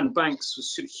context, the Grand Banks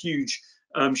was a huge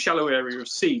shallow area of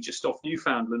sea just off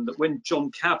Newfoundland that when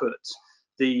John Cabot,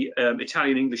 the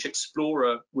Italian-English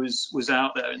explorer, was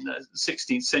out there in the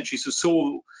 16th century, so saw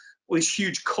all these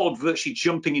huge cod virtually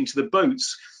jumping into the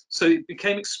boats. So it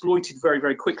became exploited very,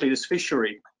 very quickly, this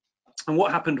fishery. And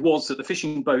what happened was that the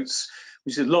fishing boats,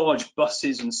 which are large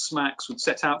buses and smacks, would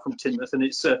set out from Teignmouth, and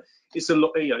it's a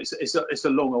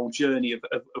long old journey of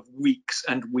weeks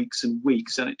and weeks and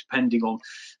weeks, and it depending on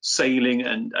sailing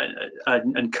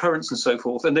and currents and so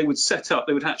forth. And they would set up.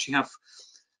 They would actually have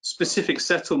specific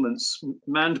settlements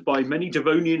manned by many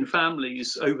Devonian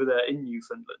families over there in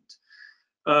Newfoundland.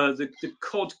 The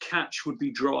cod catch would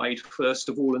be dried first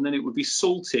of all, and then it would be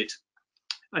salted,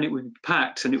 and it would be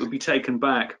packed, and it would be taken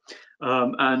back.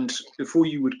 And before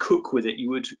you would cook with it,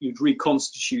 you'd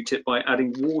reconstitute it by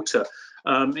adding water.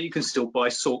 You can still buy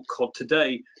salt cod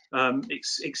today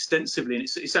extensively, and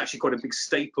it's actually quite a big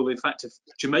staple, in fact, of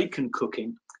Jamaican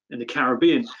cooking in the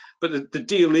Caribbean. But the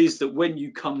deal is that when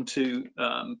you come to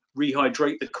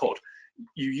rehydrate the cod,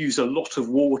 you use a lot of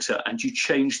water and you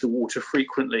change the water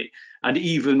frequently. And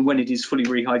even when it is fully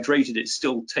rehydrated, it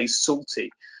still tastes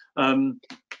salty.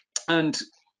 And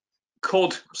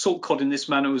salt cod in this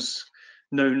manner was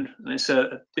known, and it's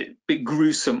a bit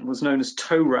gruesome, was known as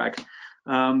toe rag,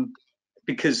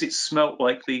 because it smelt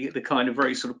like the kind of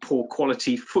very sort of poor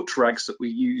quality foot rags that were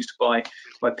used by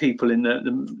people in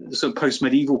the sort of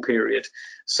post-medieval period.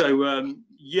 So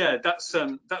yeah, that's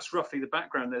roughly the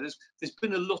background there. There's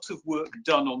been a lot of work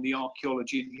done on the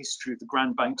archaeology and history of the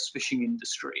Grand Banks fishing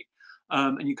industry.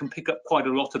 And you can pick up quite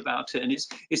a lot about it, and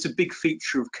it's a big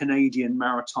feature of Canadian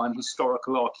maritime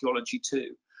historical archaeology too.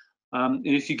 And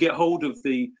if you get hold of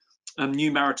the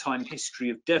New Maritime History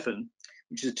of Devon,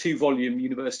 which is a 2-volume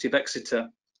University of Exeter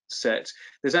set,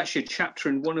 there's actually a chapter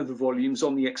in one of the volumes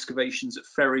on the excavations at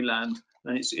Ferryland,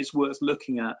 and it's worth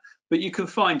looking at. But you can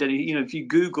find any, you know, if you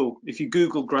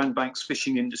Google Grand Banks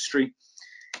fishing industry,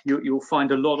 you'll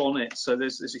find a lot on it. So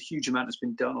there's a huge amount that's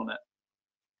been done on it.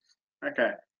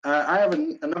 Okay. I have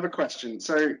another question.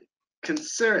 So,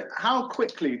 how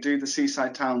quickly do the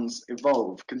seaside towns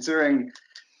evolve? Considering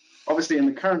obviously in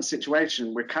the current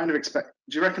situation, we're kind of do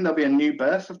you reckon there'll be a new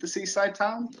birth of the seaside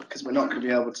town? Because we're not going to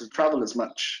be able to travel as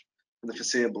much for the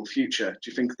foreseeable future.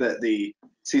 Do you think that the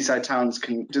seaside towns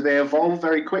do they evolve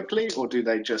very quickly, or do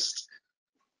they just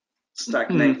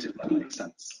stagnate, if that makes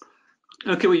sense?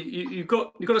 Okay, well, you've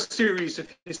got a series of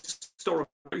historical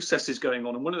processes going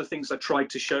on, and one of the things I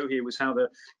tried to show here was how the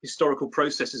historical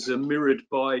processes are mirrored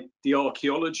by the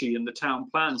archaeology and the town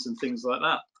plans and things like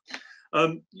that.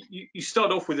 You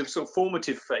start off with a sort of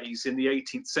formative phase in the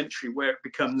 18th century where it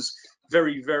becomes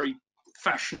very, very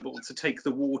fashionable to take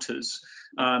the waters,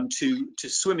 to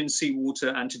swim in seawater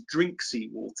and to drink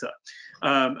seawater,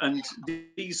 and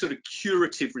these sort of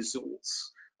curative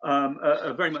resorts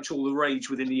are very much all the rage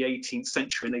within the 18th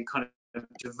century, and they kind of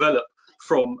develop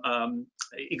from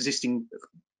existing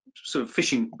sort of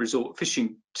fishing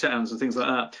towns and things like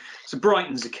that. So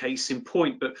Brighton's a case in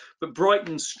point, but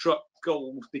Brighton struck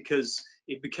gold because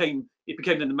it became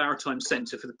then the maritime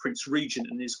centre for the Prince Regent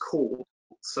and his court.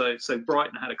 So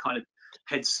Brighton had a kind of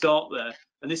head start there,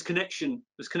 and this connection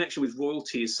with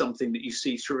royalty is something that you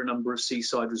see through a number of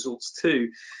seaside resorts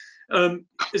too. As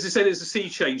I say, there's a sea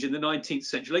change in the 19th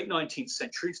century, late 19th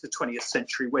century to the 20th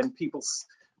century, when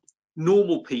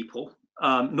normal people,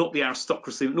 not the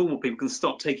aristocracy, but normal people can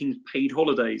start taking paid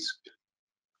holidays.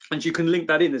 And you can link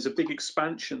that in, there's a big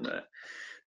expansion there.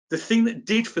 The thing that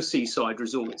did for seaside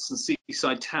resorts and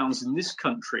seaside towns in this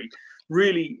country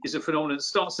really is a phenomenon that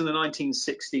starts in the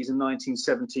 1960s and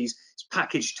 1970s. It's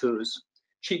package tours,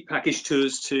 cheap package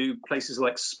tours to places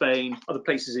like Spain, other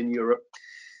places in Europe.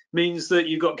 Means that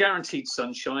you've got guaranteed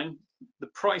sunshine, the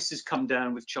prices come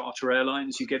down with charter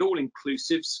airlines, you get all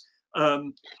inclusives,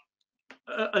 and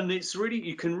it's really,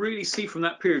 you can really see from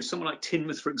that period, someone like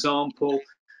Teignmouth, for example,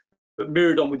 but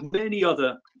mirrored on with many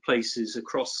other places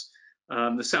across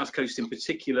the South Coast in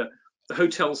particular, the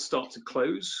hotels start to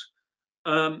close.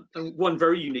 And one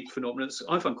very unique phenomenon that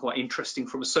I find quite interesting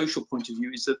from a social point of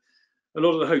view is that a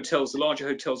lot of the hotels, the larger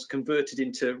hotels, are converted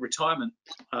into retirement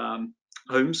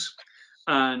homes.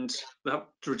 And the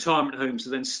retirement homes are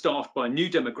then staffed by a new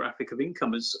demographic of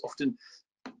incomers, often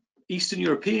Eastern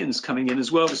Europeans coming in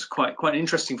as well. This is quite an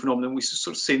interesting phenomenon we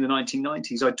sort of see in the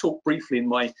 1990s. I talked briefly in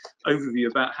my overview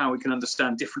about how we can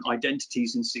understand different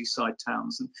identities in seaside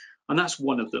towns, and that's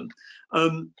one of them.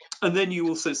 And then you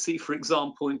also see, for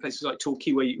example, in places like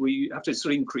Torquay, where you have to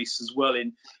sort of increase as well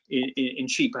in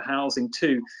cheaper housing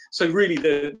too. So really,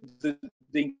 the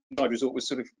seaside resort was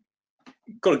sort of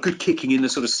got a good kicking in the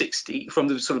sort of 60s, from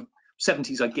the sort of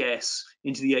 70s, I guess,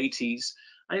 into the 80s.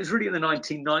 And it was really in the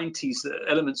 1990s that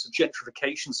elements of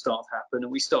gentrification start to happen,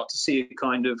 and we start to see a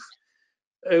kind of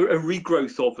a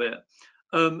regrowth of it.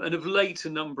 And of late, a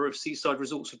number of seaside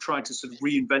resorts have tried to sort of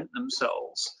reinvent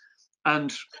themselves.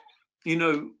 And, you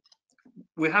know,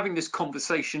 we're having this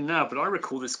conversation now, but I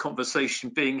recall this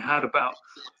conversation being had about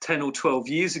 10 or 12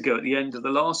 years ago at the end of the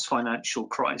last financial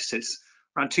crisis,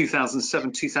 around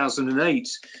 2007, 2008,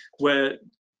 where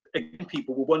again,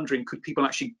 people were wondering, could people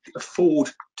actually afford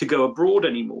to go abroad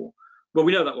anymore? Well,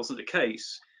 we know that wasn't the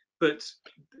case, but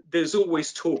there's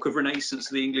always talk of renaissance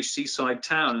of the English seaside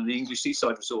town and the English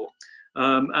seaside resort.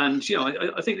 And, you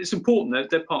know, I think it's important that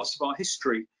they're parts of our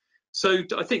history. So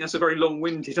I think that's a very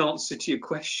long-winded answer to your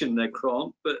question there,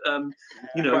 Grant. But,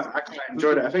 you know, I quite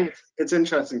enjoyed it. I think it's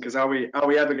interesting because are we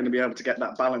ever going to be able to get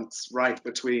that balance right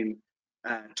between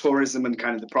tourism and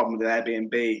kind of the problem with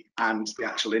Airbnb and the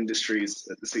actual industries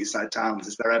at the seaside towns?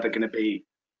 Is there ever going to be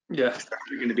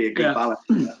a good balance?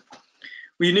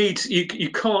 Well,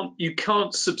 you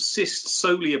can't subsist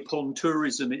solely upon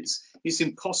tourism. It's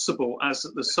impossible as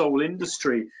the sole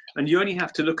industry, and you only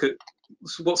have to look at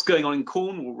what's going on in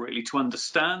Cornwall really to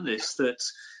understand this, that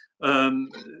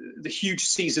the huge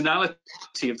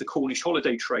seasonality of the Cornish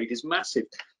holiday trade is massive.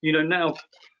 You know, now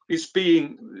it's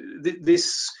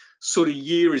this sort of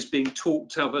year is being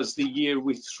talked of as the year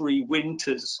with 3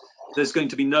 winters. There's going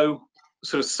to be no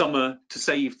sort of summer to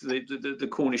save the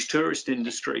Cornish tourist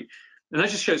industry, and that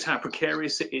just shows how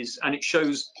precarious it is, and it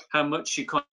shows how much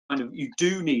you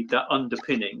do need that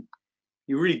underpinning.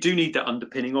 You really do need that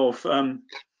underpinning of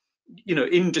you know,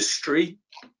 industry,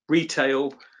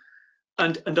 retail,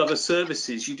 and other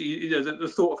services. You know, the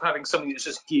thought of having something that's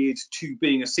just geared to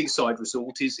being a seaside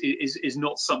resort is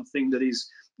not something that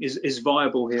is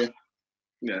viable here.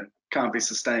 Yeah, can't be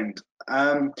sustained.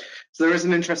 So there is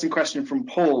an interesting question from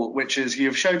Paul, which is,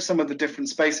 you've showed some of the different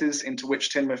spaces into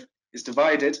which Teignmouth is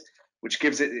divided, which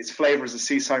gives it its flavour as a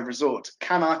seaside resort.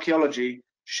 Can archaeology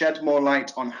shed more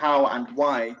light on how and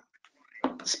why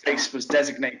the space was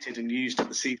designated and used at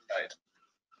the seaside?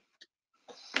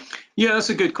 Yeah, that's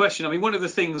a good question. I mean, one of the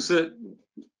things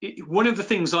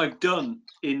I've done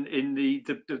in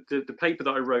the paper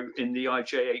that I wrote in the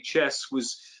IJHS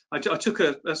was I took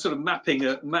a sort of a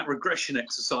map regression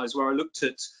exercise where I looked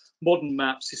at modern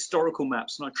maps, historical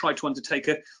maps, and I tried to undertake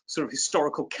a sort of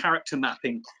historical character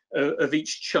mapping of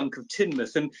each chunk of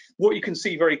Teignmouth. And what you can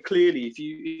see very clearly,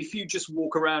 if you just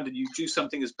walk around and you do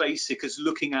something as basic as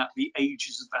looking at the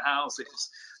ages of the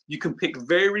houses, you can pick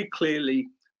very clearly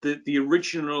the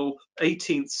original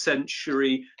 18th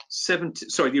century,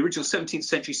 the original 17th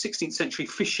century, 16th century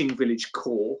fishing village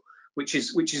core, which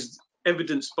is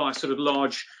evidenced by a sort of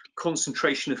large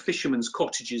concentration of fishermen's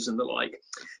cottages and the like.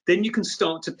 Then you can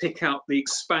start to pick out the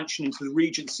expansion into the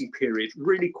Regency period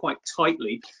really quite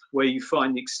tightly, where you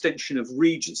find the extension of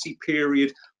Regency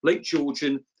period, late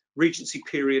Georgian, Regency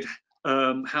period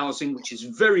housing, which is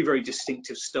very, very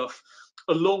distinctive stuff,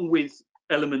 along with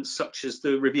elements such as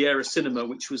the Riviera Cinema,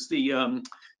 which was the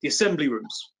assembly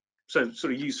rooms, so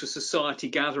sort of used for society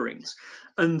gatherings.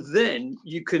 And then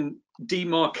you can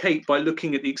demarcate by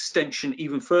looking at the extension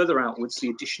even further outwards, the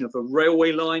addition of a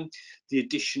railway line, the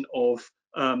addition of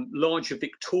larger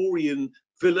Victorian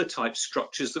villa type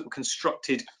structures that were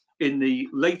constructed in the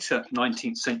later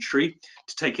 19th century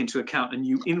to take into account a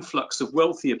new influx of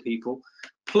wealthier people,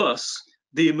 plus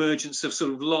the emergence of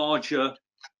sort of larger,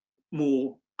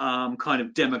 more kind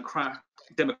of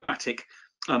democratic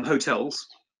hotels.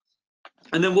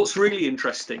 And then what's really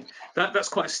interesting, that's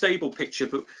quite a stable picture,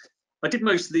 but I did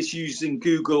most of this using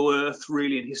Google Earth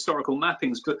really and historical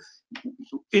mappings, but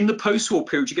in the post-war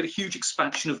period, you get a huge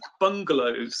expansion of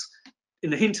bungalows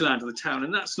in the hinterland of the town,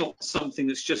 and that's not something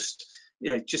that's just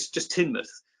Teignmouth.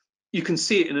 You can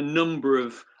see it in a number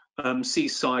of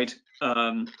seaside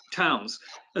towns,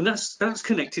 and that's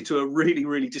connected to a really,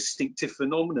 really distinctive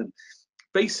phenomenon.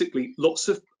 Basically, lots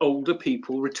of older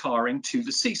people retiring to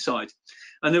the seaside.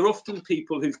 And they're often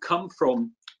people who've come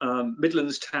from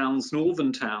Midlands towns,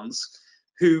 northern towns,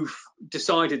 who've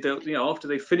decided that, after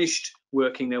they've finished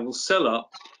working, they will sell up,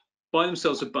 buy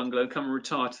themselves a bungalow, come and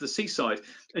retire to the seaside.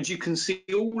 And you can see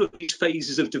all of these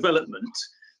phases of development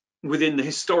within the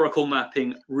historical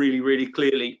mapping really, really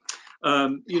clearly.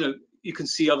 You can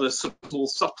see other sort of more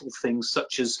subtle things,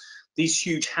 such as these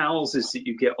huge houses that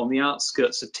you get on the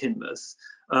outskirts of Teignmouth.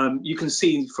 You can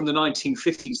see from the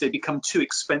 1950s, they become too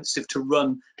expensive to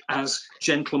run as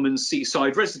gentlemen's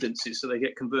seaside residences, so they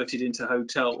get converted into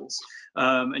hotels.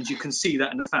 And you can see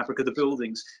that in the fabric of the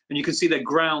buildings. And you can see their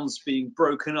grounds being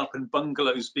broken up and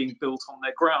bungalows being built on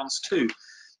their grounds too.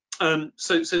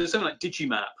 So something like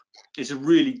Digimap is a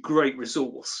really great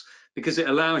resource because it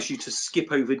allows you to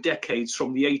skip over decades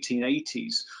from the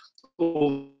 1880s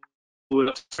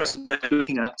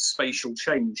looking at spatial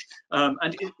change,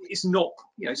 and it's not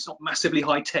massively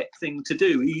high tech thing to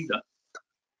do either.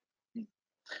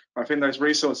 I think those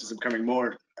resources are becoming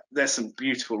more. There's some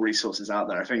beautiful resources out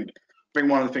there. I think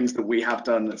one of the things that we have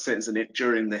done at Citizen It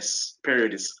during this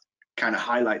period is kind of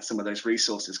highlight some of those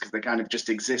resources because they kind of just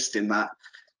exist in that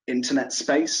internet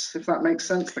space, if that makes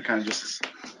sense. They kind of just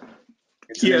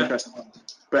it's an interesting one.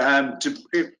 But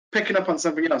picking up on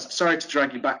something else, sorry to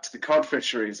drag you back to the cod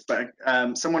fisheries, but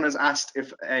someone has asked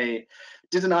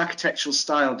did an architectural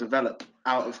style develop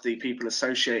out of the people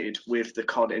associated with the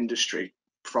cod industry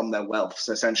from their wealth?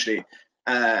 So essentially,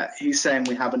 he's saying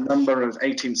we have a number of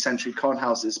 18th century cod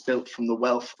houses built from the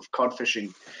wealth of cod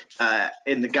fishing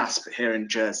in the Gasp here in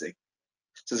Jersey.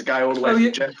 So there's a guy all the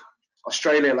way from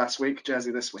Australia last week,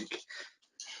 Jersey this week.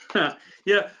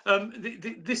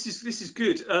 This is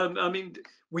good. I mean,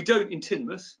 we don't in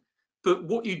Teignmouth, but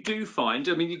what you do find,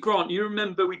 I mean, Grant, you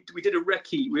remember we did a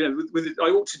recce. I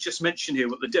ought to just mention here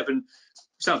what the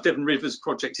South Devon Rivers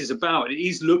project is about. It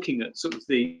is looking at sort of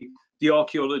the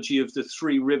archaeology of the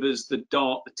three rivers, the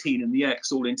Dart, the Teign, and the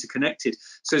Exe, all interconnected.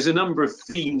 So there's a number of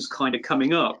themes kind of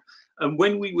coming up. And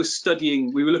when we were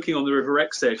looking on the River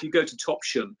Exe there. If you go to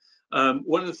Topsham,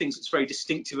 one of the things that's very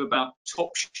distinctive about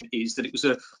Topsham is that it was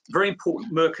a very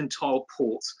important mercantile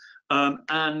port,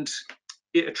 and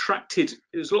there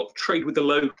was a lot of trade with the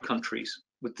Low Countries,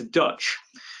 with the Dutch.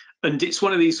 And it's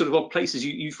one of these sort of odd places.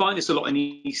 You find this a lot in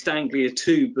East Anglia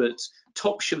too, but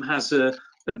Topsham has a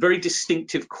very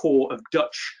distinctive core of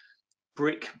Dutch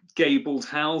brick gabled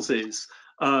houses,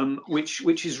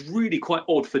 which is really quite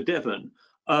odd for Devon.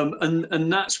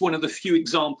 And that's one of the few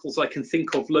examples I can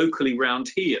think of locally around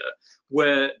here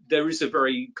where there is a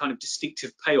very kind of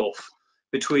distinctive payoff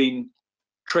between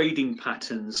trading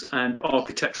patterns and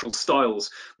architectural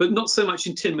styles, but not so much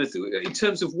in Teignmouth. In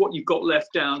terms of what you've got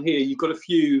left down here, you've got a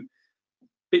few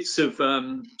bits of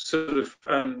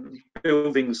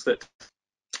buildings that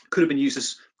could have been used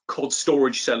as cod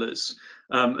storage cellars.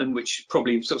 and which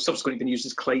probably sort of subsequently been used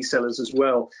as clay cellars as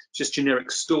well, just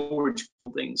generic storage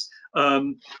things.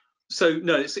 So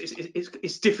no,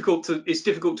 it's difficult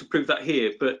to prove that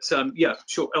here, but yeah,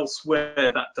 sure, elsewhere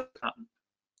that does happen.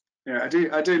 Yeah, I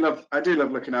do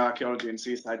love looking at archaeology in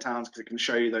seaside towns because it can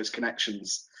show you those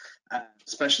connections,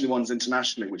 especially ones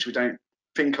internationally, which we don't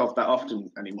think of that often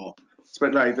anymore.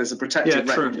 But like, there's a protected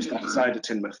wreck just outside of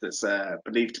Teignmouth that's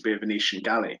believed to be a Venetian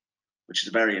galley, which is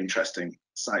a very interesting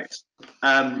site.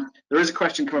 There is a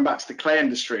question coming back to the clay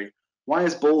industry. Why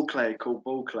is ball clay called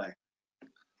ball clay?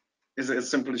 Is it as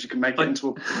simple as you can make it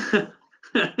into a?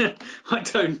 I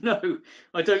don't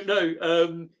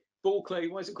know. Ball clay.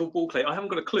 Why is it called ball clay? I haven't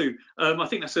got a clue. I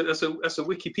think that's a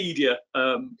Wikipedia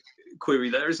query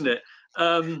there, isn't it? Yeah,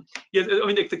 I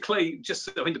mean the clay.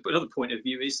 Another point of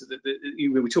view is that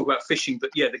we talk about fishing,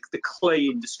 but yeah, the clay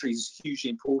industry is hugely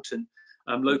important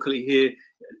locally here.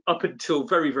 Up until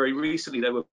very, very recently,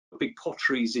 there were big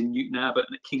potteries in Newton Abbot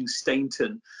and at King's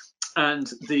Stainton, and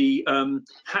the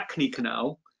Hackney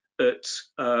Canal at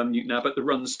Newton Abbot that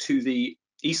runs to the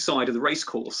east side of the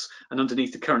racecourse and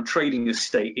underneath the current trading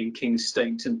estate in King's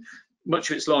Stainton. Much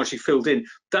of it's largely filled in.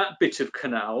 That bit of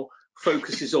canal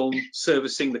focuses on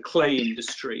servicing the clay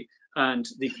industry and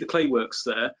the clay works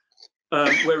there,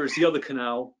 whereas the other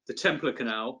canal, the Templar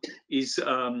Canal, is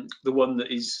the one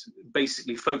that is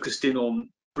basically focused in on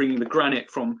bringing the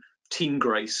granite from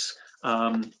Teignmouth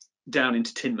down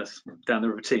into Teignmouth, down the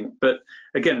River Teign. But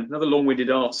again, another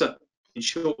long-winded answer. In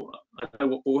short, I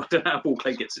don't know how ball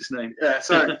clay gets its name. Yeah,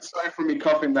 sorry for me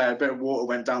coughing there. A bit of water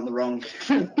went down the wrong,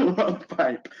 the wrong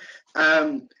pipe.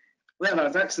 Yeah,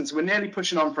 that's excellent. So we're nearly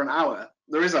pushing on for an hour.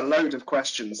 There is a load of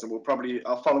questions, and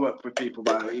I'll follow up with people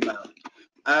via email.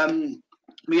 But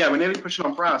yeah, we're nearly pushing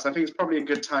on for hours. I think it's probably a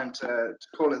good time to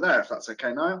call it there, if that's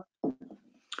okay, Niall.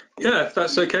 Yeah, if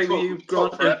that's okay with you,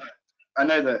 Grant. I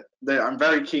know that I'm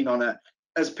very keen on it.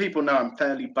 As people know, I'm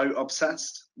fairly boat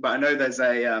obsessed, but I know there's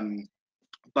a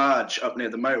barge up near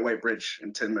the motorway bridge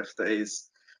in Teignmouth that is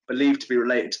believed to be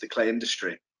related to the clay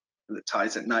industry, and that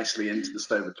ties it nicely into the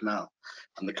Stover Canal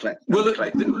and the clay.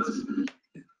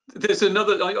 There's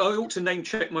another. I ought to name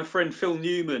check my friend Phil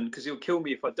Newman because he'll kill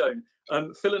me if I don't.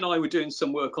 Phil and I were doing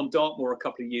some work on Dartmoor a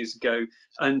couple of years ago,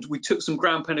 and we took some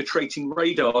ground penetrating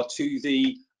radar to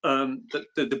the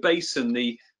basin,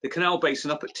 the canal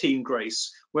basin up at Teignmouth,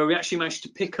 where we actually managed to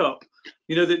pick up,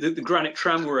 the granite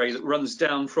tramway that runs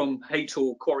down from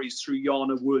Haytor Quarries through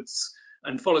Yarner Woods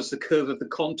and follows the curve of the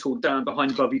contour down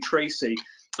behind Bovey Tracy.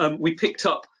 We picked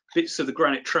up bits of the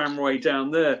granite tramway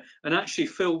down there, and actually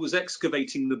Phil was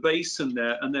excavating the basin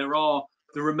there, and there are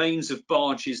the remains of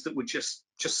barges that were just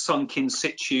sunk in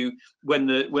situ when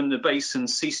the basin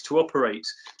ceased to operate.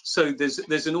 So there's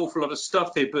an awful lot of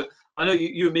stuff here, but I know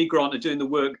you and me, Grant, are doing the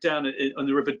work down on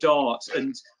the River Dart,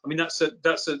 and I mean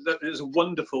that is a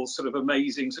wonderful sort of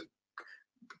amazing sort of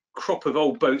crop of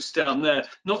old boats down there.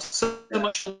 Not so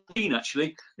much on the Teign,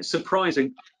 actually. It's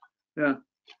surprising. Yeah.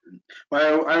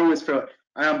 Well, I always feel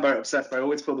I am boat obsessed, but I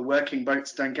always feel the working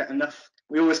boats don't get enough.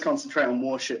 We always concentrate on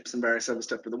warships and various other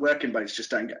stuff, but the working boats just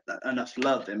don't get enough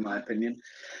love, in my opinion.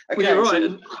 Okay, well, you're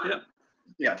right. So,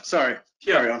 yeah. Sorry.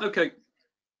 Yeah. Carry on. Okay.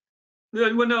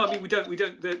 Well, no. I mean, we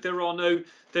don't. There are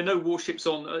no warships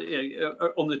on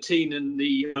on the Teign and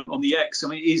on the Exe. I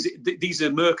mean, these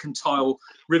are mercantile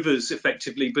rivers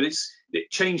effectively, but it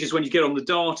changes when you get on the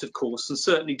Dart, of course, and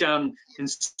certainly down in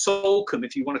Salcombe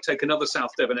if you want to take another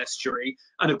South Devon estuary,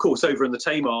 and of course over in the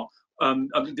Tamar. I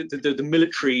mean, the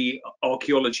military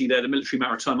archaeology there, the military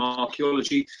maritime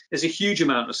archaeology, there's a huge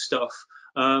amount of stuff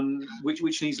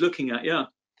which needs looking at. Yeah.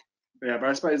 Yeah, but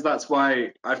I suppose that's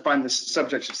why I find this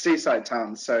subject of seaside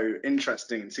towns so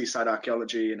interesting in seaside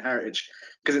archaeology and heritage,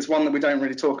 because it's one that we don't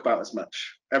really talk about as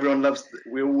much. Everyone loves,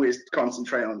 we always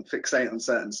fixate on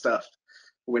certain stuff.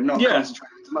 But we're not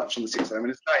concentrating as much on the seaside. I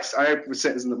mean, it's nice. I hope with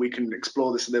citizens that we can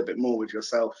explore this a little bit more with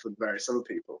yourself and various other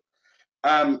people.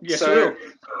 Yes, so,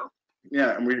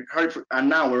 yeah, and we hope, and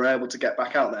now we're able to get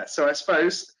back out there. So I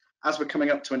suppose as we're coming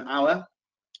up to an hour,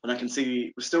 and I can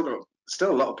see we've still got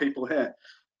a lot of people here.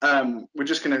 We're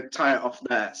just going to tie it off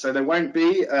there. So there won't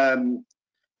be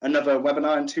another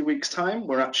webinar in 2 weeks' time.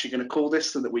 We're actually going to call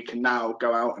this so that we can now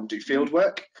go out and do field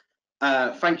work.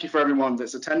 Thank you for everyone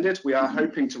that's attended. We are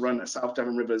hoping to run a South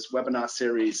Devon Rivers webinar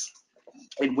series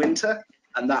in winter,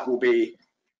 and that will be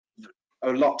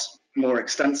a lot more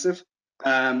extensive.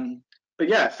 But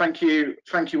yeah, thank you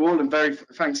all, and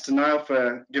thanks to Niall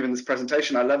for giving this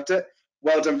presentation. I loved it.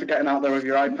 Well done for getting out there with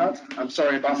your iPad. I'm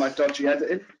sorry about my dodgy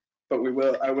editing, but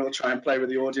I will try and play with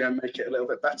the audio and make it a little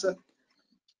bit better.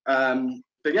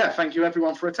 But yeah, thank you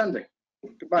everyone for attending.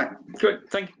 Goodbye. Great.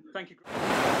 Thank you.